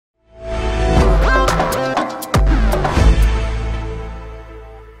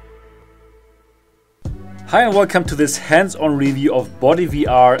Hi and welcome to this hands-on review of Body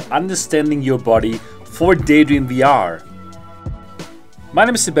VR, Understanding Your Body for Daydream VR. My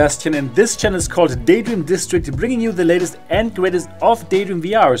name is Sebastian and this channel is called Daydream District, bringing you the latest and greatest of Daydream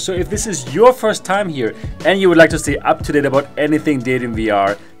VR. So if this is your first time here and you would like to stay up to date about anything Daydream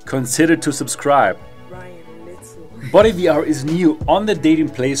VR, consider to subscribe. Body VR is new on the Daydream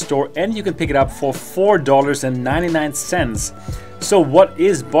Play Store and you can pick it up for $4.99. So what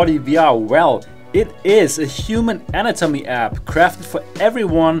is Body VR? Well, it is a human anatomy app crafted for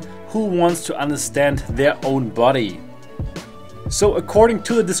everyone who wants to understand their own body. So according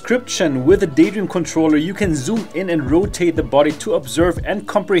to the description, with the Daydream controller you can zoom in and rotate the body to observe and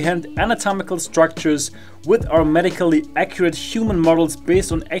comprehend anatomical structures with our medically accurate human models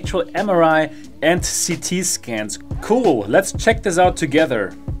based on actual MRI and CT scans. Cool, let's check this out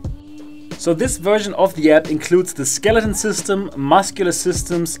together. So this version of the app includes the skeleton system, muscular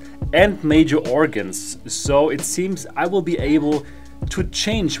systems and major organs. So it seems I will be able to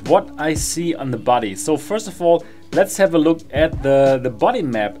change what I see on the body. So first of all, let's have a look at the body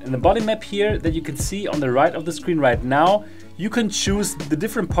map. In the body map here that you can see on the right of the screen right now, you can choose the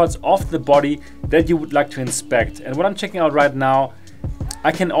different parts of the body that you would like to inspect. And what I'm checking out right now,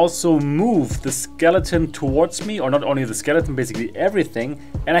 I can also move the skeleton towards me, or not only the skeleton, basically everything.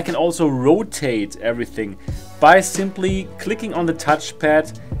 And I can also rotate everything by simply clicking on the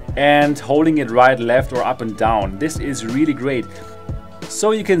touchpad and holding it right, left or up and down. This is really great.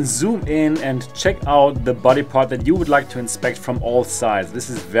 So you can zoom in and check out the body part that you would like to inspect from all sides. This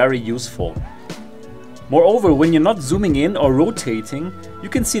is very useful. Moreover, when you're not zooming in or rotating, you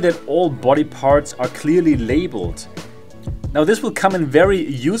can see that all body parts are clearly labeled. Now this will come in very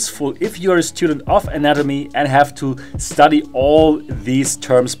useful if you're a student of anatomy and have to study all these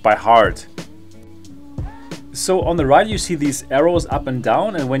terms by heart. So on the right you see these arrows up and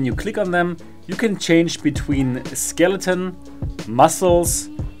down, and when you click on them you can change between skeleton, muscles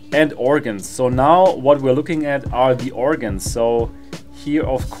and organs. So now what we're looking at are the organs. So here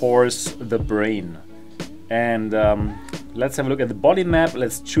of course the brain. And let's have a look at the body map.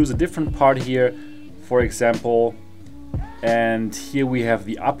 Let's choose a different part here, for example. And here we have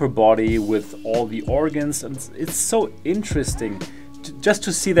the upper body with all the organs, and it's so interesting just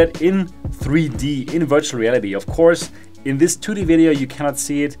to see that in 3D, in virtual reality. Of course, in this 2D video you cannot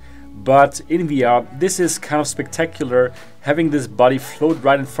see it, but in VR this is kind of spectacular, having this body float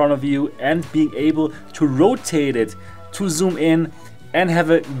right in front of you and being able to rotate it, to zoom in and have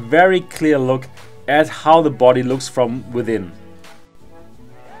a very clear look at how the body looks from within.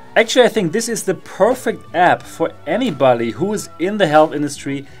 Actually, I think this is the perfect app for anybody who is in the health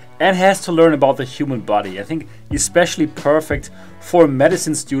industry and has to learn about the human body. I think especially perfect for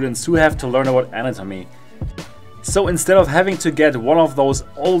medicine students who have to learn about anatomy. So instead of having to get one of those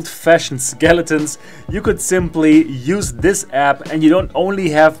old-fashioned skeletons, you could simply use this app, and you don't only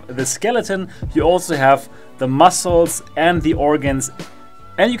have the skeleton, you also have the muscles and the organs,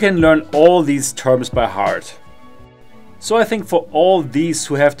 and you can learn all these terms by heart. So I think for all these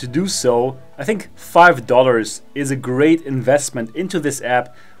who have to do so, I think $5 is a great investment into this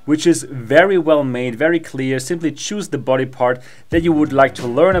app, which is very well made, very clear. Simply choose the body part that you would like to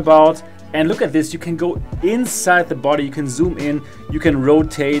learn about. And look at this, you can go inside the body, you can zoom in, you can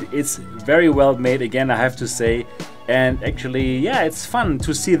rotate. It's very well made, again, I have to say. And actually, yeah, it's fun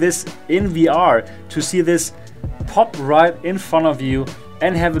to see this in VR, to see this pop right in front of you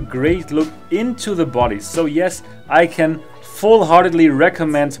and have a great look into the body. So yes, I can full-heartedly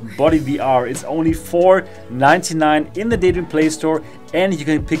recommend Body VR. It's only $4.99 in the Daydream Play Store and you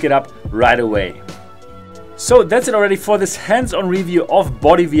can pick it up right away. So that's it already for this hands-on review of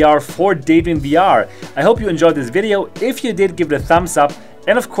Body VR for Daydream VR. I hope you enjoyed this video. If you did, give it a thumbs up.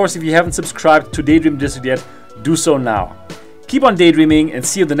 And of course, if you haven't subscribed to Daydream District yet, do so now. Keep on daydreaming and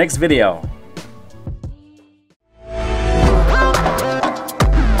see you in the next video.